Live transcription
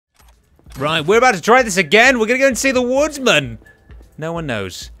Right, we're about to try this again. We're going to go and see the Woodsman. No one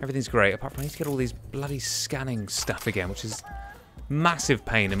knows. Everything's great, apart from I need to get all these bloody scanning stuff again, which is massive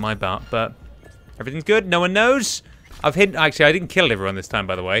pain in my butt, but everything's good. No one knows. I've hidden. Actually, I didn't kill everyone this time,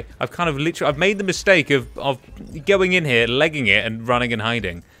 by the way. I've kind of literally. I've made the mistake of going in here, legging it, and running and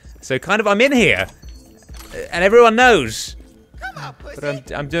hiding. So kind of, I'm in here, and everyone knows.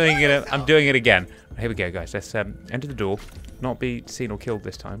 But I'm doing it. I'm doing it again. Here we go, guys. Let's enter the door. Not be seen or killed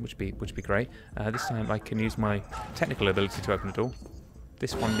this time, which would be great. This time I can use my technical ability to open the door.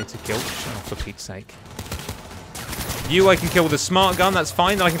 This one needs a kill. Oh, for Pete's sake. You, I can kill with a smart gun. That's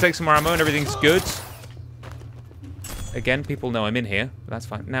fine. Then I can take some more ammo and everything's good. Again, people know I'm in here, but that's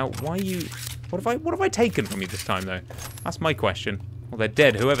fine. Now, why are you... What have I taken from you this time, though? That's my question. Well, they're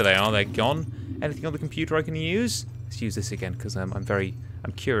dead, whoever they are. They're gone. Anything on the computer I can use? Let's use this again, because I'm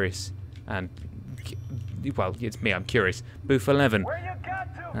curious. And, well, it's me, I'm curious. Booth 11.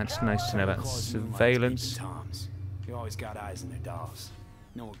 That's nice to know about surveillance. You always got eyes in their dolls.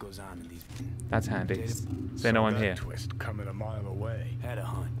 Know what goes on in these... That's handy. They know I'm here. Twist coming a mile away. Had a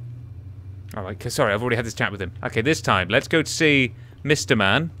hunt. Alright, sorry, I've already had this chat with him. Okay, this time, let's go to see Mr.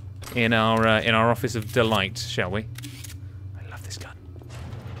 Man in our office of delight, shall we? I love this gun.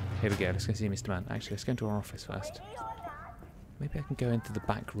 Here we go, let's go see Mr. Man. Actually, let's go into our office first. Maybe I can go into the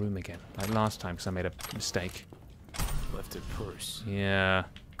back room again, like last time, because I made a mistake. Left her purse. Yeah.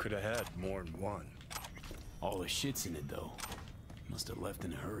 Could have had more than one. All the shit's in it, though. Must have left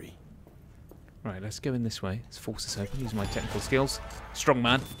in a hurry. Right, let's go in this way. Let's force this open. Use my technical skills.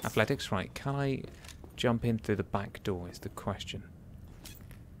 Strongman, athletics. Right, can I jump in through the back door is the question.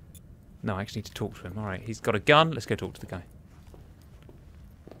 No, I actually need to talk to him. Alright, he's got a gun. Let's go talk to the guy.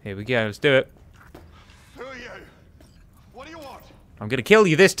 Here we go. Let's do it. Who are you? What do you want? I'm going to kill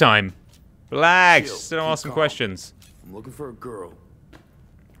you this time. Relax. Chill. Still ask some questions. I'm looking for a girl.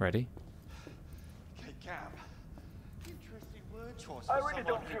 Ready? Hey, Cap. Interesting word choice. I really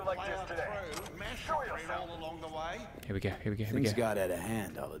don't feel like this today. Show yourself. All along the way. Here we go. Here we go. Here we Things go. got out of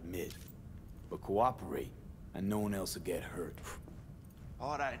hand, I'll admit. But cooperate, and no one else will get hurt.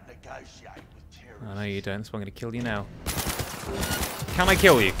 I don't negotiate with terrorists. I know you don't. That's why I'm going to kill you now. Can I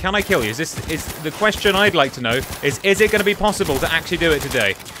kill you? Can I kill you? Is the question I'd like to know is it going to be possible to actually do it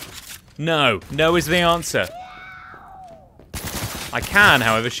today? No. No is the answer. I can,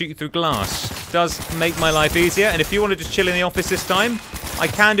 however, shoot you through glass. Does make my life easier, and if you want to just chill in the office this time, I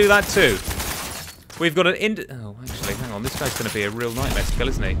can do that too. We've got an oh, actually, hang on. This guy's going to be a real nightmare to kill,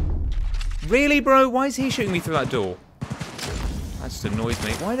 isn't he? Really, bro? Why is he shooting me through that door? That just annoys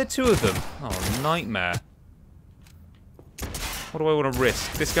me. Why are there two of them? Oh, nightmare. What do I want to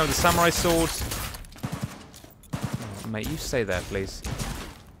risk? This guy with the samurai sword? Oh, mate, you stay there, please.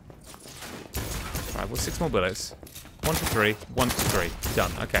 Right, well, 6 more bullets. 1 to 3. 1 to 3.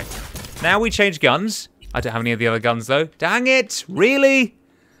 Done. Okay. Now we change guns. I don't have any of the other guns, though. Dang it! Really?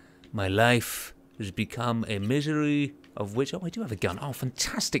 My life has become a misery of which... Oh, I do have a gun. Oh,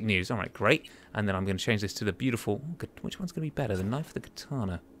 fantastic news. All right, great. And then I'm going to change this to the beautiful... Oh, which one's going to be better? The knife or the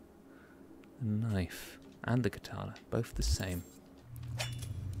katana? The knife and the katana. Both the same.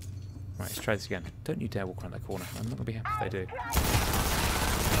 Right, let's try this again. Don't you dare walk around that corner. I'm not going to be happy if they do.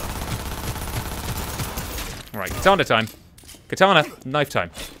 Right, katana time. Katana, knife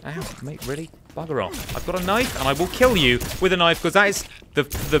time. Ow, mate, really? Bugger off. I've got a knife, and I will kill you with a knife, because that is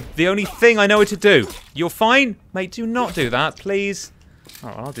the only thing I know how to do. You're fine? Mate, do not do that, please.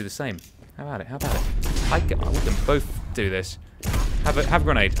 Alright, well, I'll do the same. How about it? How about it? We can both do this. Have a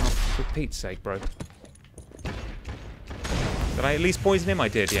grenade. Oh, for Pete's sake, bro. Did I at least poison him? I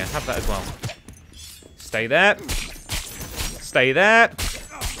did, yeah. Have that as well. Stay there. Stay there.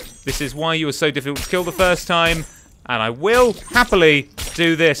 This is why you were so difficult to kill the first time. And I will happily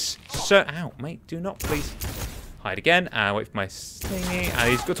do this. So, ow, mate, do not, please. Hide again. And wait for my thingy.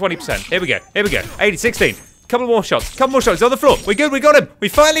 And he's got 20%. Here we go. Here we go. 80, 16. Couple more shots. Couple more shots on the floor. We're good. We got him. We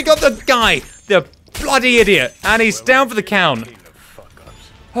finally got the guy. The bloody idiot. And he's down for the count.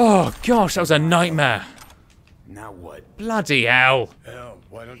 Oh, gosh, that was a nightmare. Now what? Bloody hell. Hell,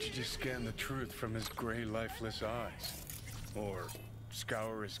 why don't you just scan the truth from his gray, lifeless eyes? Or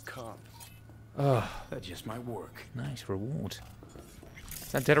scour his cum? Oh, That just might work. nice reward.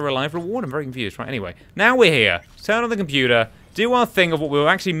 Is that dead or alive reward? I'm very confused. Right, anyway. Now we're here. Turn on the computer. Do our thing of what we were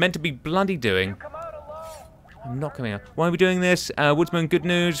actually meant to be bloody doing. I'm not coming out. Why are we doing this? Woodsman, good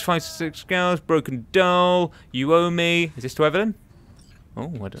news. 5 to 6 girls. Broken doll. You owe me. Is this to Evelyn? Oh, I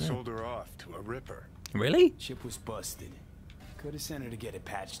don't know. Sold her off to a ripper. Really? Chip was busted. Could have sent her to get it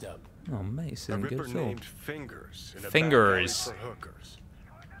patched up. Oh, mate, it's A in ripper good soul. named Fingers. In a Fingers. back alley for hookers.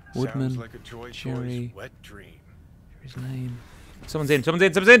 Woodman, Sounds like a Joy Cherry. Boy's wet dream. His name. Someone's in, someone's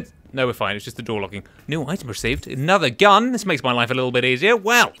in, someone's in! No, we're fine, it's just the door locking. New item received. Another gun. This makes my life a little bit easier.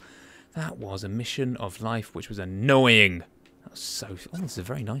 Well, that was a mission of life which was annoying. That was so... Oh, this is a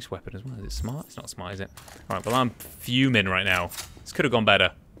very nice weapon as well. Is it smart? It's not smart, is it? Alright, well, I'm fuming right now. This could have gone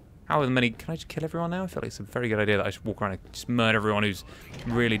better. How many... Can I just kill everyone now? I feel like it's a very good idea that I should walk around and just murder everyone who's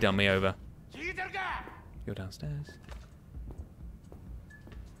really done me over. You're downstairs.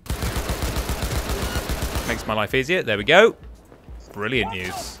 Makes my life easier. There we go. Brilliant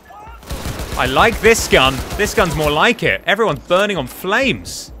news. I like this gun. This gun's more like it. Everyone's burning on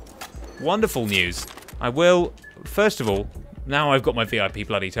flames. Wonderful news. I will, first of all, now I've got my VIP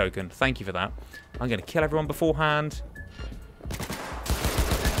bloody token. Thank you for that. I'm going to kill everyone beforehand.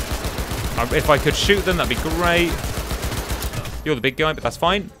 If I could shoot them, that'd be great. You're the big guy, but that's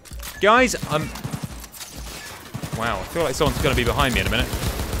fine. Guys, wow, I feel like someone's going to be behind me in a minute.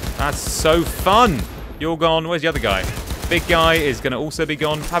 That's so fun. You're gone. Where's the other guy? Big guy is going to also be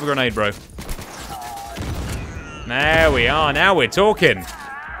gone. Have a grenade, bro. There we are. Now we're talking.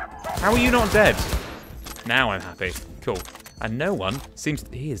 How are you not dead? Now I'm happy. Cool. And no one seems...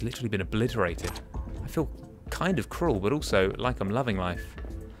 He has literally been obliterated. I feel kind of cruel, but also like I'm loving life.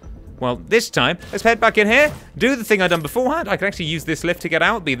 Well, this time, let's head back in here. Do the thing I done beforehand. I can actually use this lift to get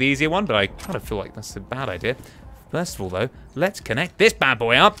out. Be the easier one, but I kind of feel like that's a bad idea. First of all, though, let's connect this bad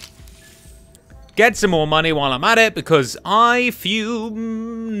boy up. Get some more money while I'm at it, because I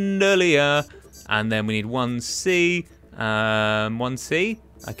fumed earlier. And then we need 1C. 1C.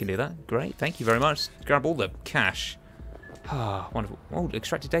 I can do that. Great. Thank you very much. Grab all the cash. Ah, wonderful. Oh,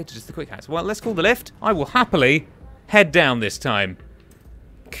 extracted data, just the quick hacks. Well, let's call the lift. I will happily head down this time.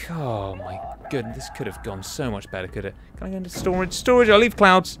 Oh my goodness, this could have gone so much better, could it? Can I go into storage? Storage, I'll leave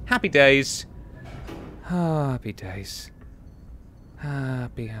clouds. Happy days. Ah, happy days.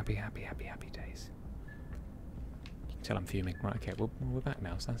 Happy days. You can tell I'm fuming. Right, okay, well, we're back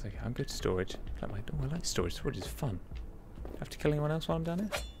now, so that's okay. I'm good to storage. I like storage. Storage is fun. Do I have to kill anyone else while I'm down here?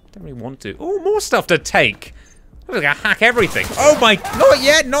 Don't really want to. Oh, more stuff to take. I'm gonna hack everything. Oh my, not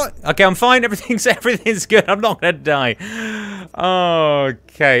yet, not. Okay, I'm fine. Everything's good. I'm not gonna die.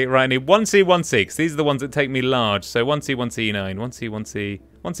 Okay, right. I need 1C, 1C, because these are the ones that take me large. So 1C, 1C, E9, 1C, 1C,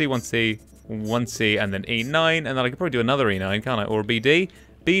 1C, 1C, 1C, and then E9, and then I could probably do another E9, can't I? Or a BD,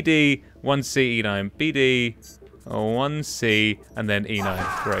 BD, 1C, E9, BD, 1C, and then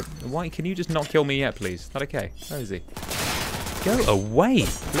E9. Great. Why can you just not kill me yet, please? Is that okay? Where is he? Go away,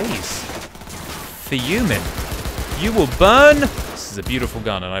 please. Fuming. You will burn. This is a beautiful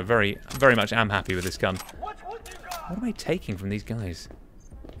gun, and I very much am happy with this gun. What am I taking from these guys?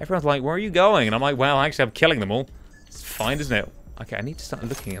 Everyone's like, where are you going? And I'm like, well, actually, I'm killing them all. It's fine, isn't it? Okay, I need to start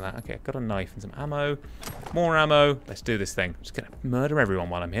looking at that. Okay, I've got a knife and some ammo. More ammo. Let's do this thing. I'm just going to murder everyone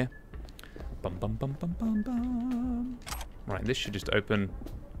while I'm here. Bum, bum, bum, bum, bum, bum. Right, this should just open.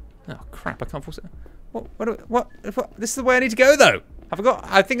 Oh, crap, I can't force it. What? This is the way I need to go, though.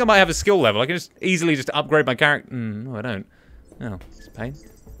 I think I might have a skill level. I can just easily just upgrade my character. No, I don't. Oh, it's a pain.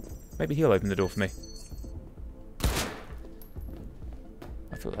 Maybe he'll open the door for me.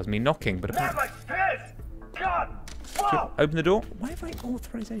 I thought that was me knocking, but apparently... Open the door? Why have I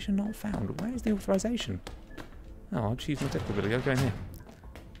authorization not found? Where is the authorization? Oh, I'll just use my technical ability. I'll go in here.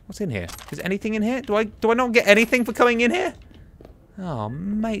 What's in here? Is anything in here? Do I not get anything for coming in here? Oh,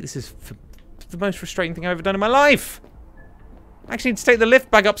 mate, this is the most frustrating thing I've ever done in my life. I actually need to take the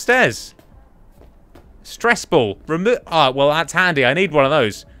lift back upstairs. Stress ball. Well, that's handy. I need one of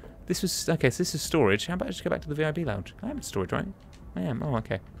those. This was... Okay, so this is storage. How about I just go back to the VIP lounge? I am in storage, right? I am. Oh,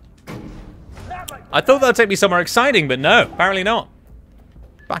 okay. I thought that would take me somewhere exciting, but no. Apparently not.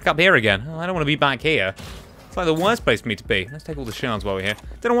 Back up here again. Oh, I don't want to be back here. It's like the worst place for me to be. Let's take all the shards while we're here.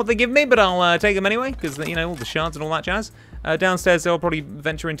 Don't know what they give me, but I'll take them anyway, because, you know, all the shards and all that jazz. Downstairs, I'll probably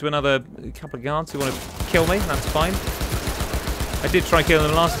venture into another couple of guards who want to kill me. That's fine. I did try killing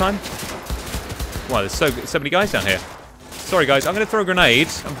them last time. Wow, there's so many guys down here. Sorry, guys. I'm going to throw a grenade.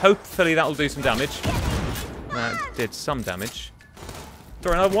 Hopefully that will do some damage. That did some damage.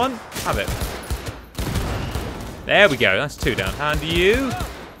 Throw another one. Have it. There we go. That's 2 down. And you...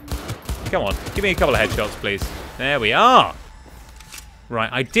 Come on. Give me a couple of headshots, please. There we are. Right.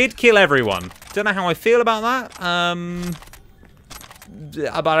 I did kill everyone. Don't know how I feel about that.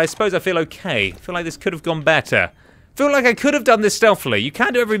 But I suppose I feel okay. I feel like this could have gone better. Feel like I could have done this stealthily. You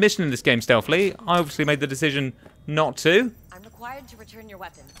can do every mission in this game stealthily. I obviously made the decision not to. I'm required to return your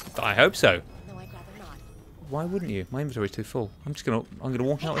weapon. I hope so. No, I'd rather not. Why wouldn't you? My inventory's too full. I'm gonna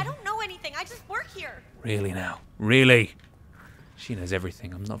walk out. I don't know anything. I just work here. Really now? Really? She knows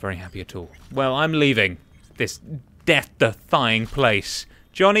everything. I'm not very happy at all. Well, I'm leaving this death-defying place.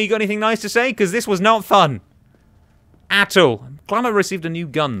 Johnny, you got anything nice to say? Because this was not fun. at all. I'm glad I received a new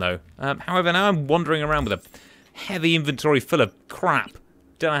gun, though. However, now I'm wandering around with a heavy inventory full of crap.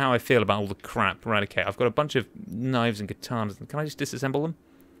 Don't know how I feel about all the crap. Right, okay, I've got a bunch of knives and katanas. Can I just disassemble them?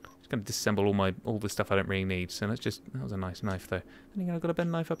 Just going to disassemble all the stuff I don't really need. So let's just... That was a nice knife, though. And again, I've got a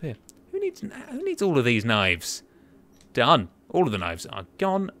bend knife up here. Who needs all of these knives? Done. All of the knives are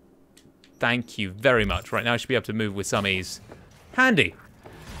gone. Thank you very much. Right, now I should be able to move with some ease. Handy.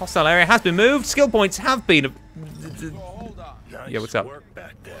 Hostile area has been moved. Skill points have been... Yeah, what's up?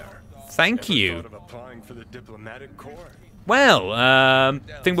 Thank you. Thought of applying for the diplomatic corps? Well,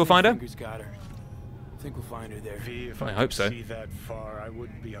 think we'll find her? Fingers got her. Think we'll find her there. V, if I hope so. See that far, I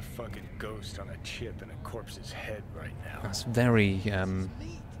wouldn't be a fucking ghost on a chip in a corpse's head right now. That's very, Think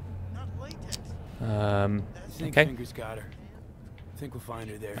okay. Fingers got her. Think we'll find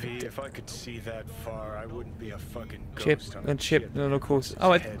her there. V, if I could see that far, I wouldn't be a fucking Chip ghost on a and chip, in and a of course. corpse's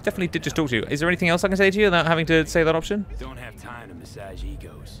Oh, I head definitely right did just now. talk to you. Is there anything else I can say to you without having to say that option? Don't have time to massage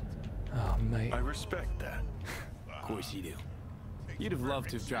egos. Oh, mate. I respect that. Of course you do. You'd have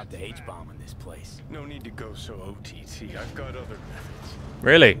loved to have dropped the H-bomb in this place. No need to go so OTT. I've got other methods.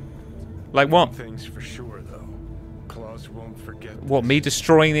 Really? Like what? Things for sure, though. Claus won't forget. What, me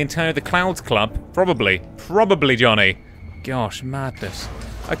destroying the entire The Clouds Club? Probably. Probably, Johnny. Gosh, madness.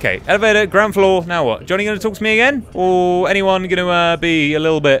 Okay, elevator, ground floor, now what? Johnny gonna talk to me again? Or anyone gonna be a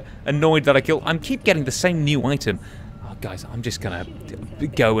little bit annoyed that I killed? I keep getting the same new item. Oh, guys, I'm just gonna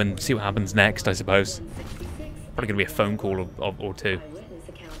go and see what happens next, I suppose. Probably gonna be a phone call or two.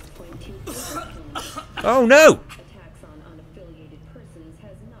 Oh, no!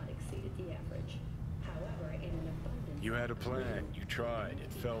 You had a plan. You tried.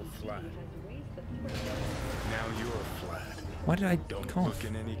 It fell flat. Now you're flat. Why did I Don't cough? look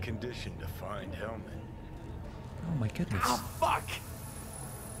in any condition to find Helmet. Oh, my goodness. Oh, fuck!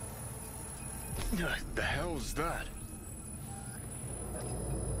 The hell's that?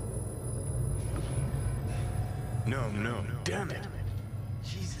 No, damn it.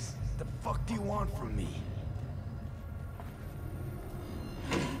 Jesus, the fuck do you want from me?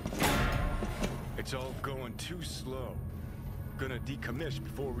 It's all going too slow. Gonna decommission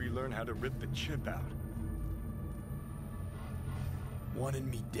before we learn how to rip the chip out. Wanted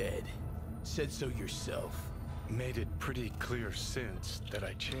me dead. Said so yourself. Made it pretty clear since that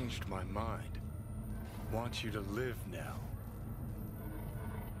I changed my mind. Want you to live now.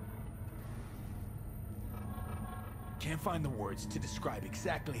 Can't find the words to describe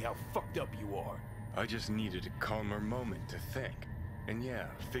exactly how fucked up you are. I just needed a calmer moment to think. And yeah,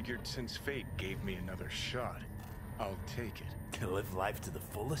 figured since fate gave me another shot, I'll take it. To live life to the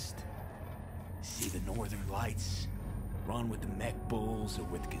fullest? See the northern lights? Run with the mech bulls or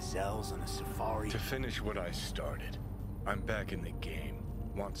with gazelles on a safari? To finish what I started, I'm back in the game.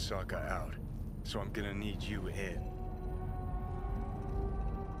 Want Sokka out, so I'm gonna need you in.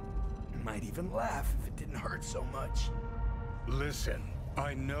 Might even laugh if it didn't hurt so much. Listen,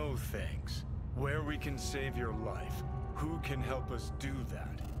 I know things. Where we can save your life. Who can help us do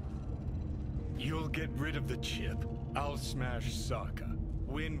that? You'll get rid of the chip. I'll smash Sokka.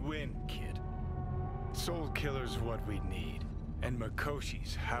 Win-win, kid. Soul Killer's what we need. And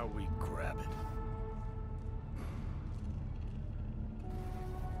Mikoshi's how we grab it.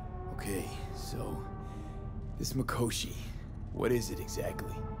 Okay, so... this Mikoshi, what is it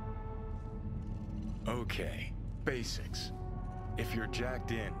exactly? Okay, basics. If you're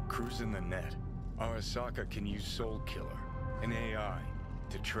jacked in, cruising the net, Arasaka can use Soul Killer, an AI,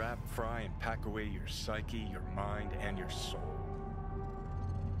 to trap, fry, and pack away your psyche, your mind, and your soul.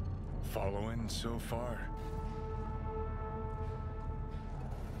 Following so far?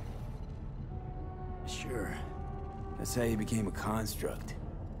 Sure. That's how you became a construct.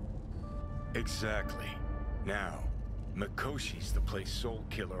 Exactly. Now, Mikoshi's the place Soul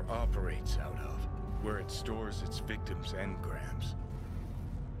Killer operates out of, where it stores its victims' engrams.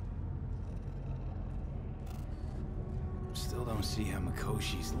 Still don't see how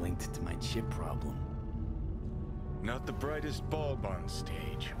Mikoshi's linked to my chip problem. Not the brightest bulb on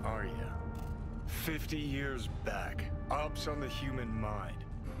stage, are ya? 50 years back, ops on the human mind.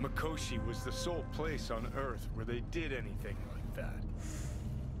 Mikoshi was the sole place on Earth where they did anything like that.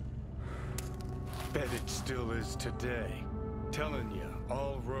 Bet it still is today. Telling ya,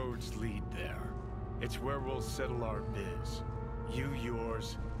 all roads lead there. It's where we'll settle our biz. You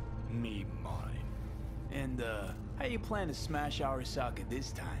yours, me mine. And, how you plan to smash Arasaka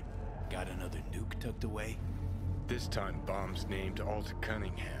this time? Got another nuke tucked away? This time bomb's named Alta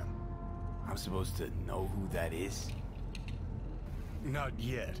Cunningham. I'm supposed to know who that is? Not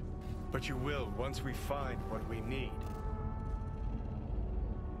yet, but you will once we find what we need.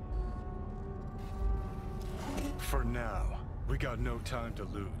 For now, we got no time to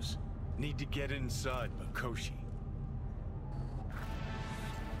lose. Need to get inside Mikoshi.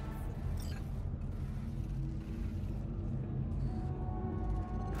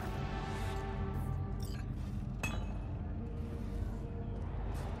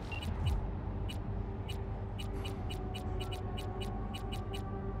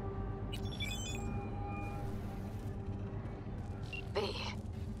 B.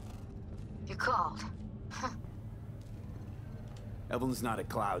 You called. Evelyn's not at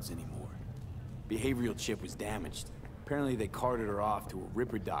Clouds anymore. Behavioral chip was damaged. Apparently they carted her off to a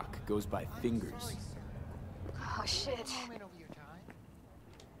ripper dock. Goes by Fingers. Oh, shit.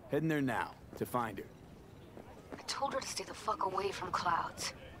 Heading there now to find her. I told her to stay the fuck away from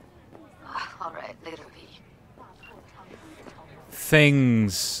Clouds. All right, later, V.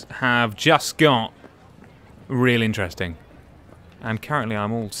 Things have just got real interesting. And currently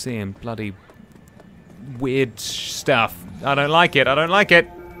I'm all seeing bloody weird stuff. I don't like it. I don't like it.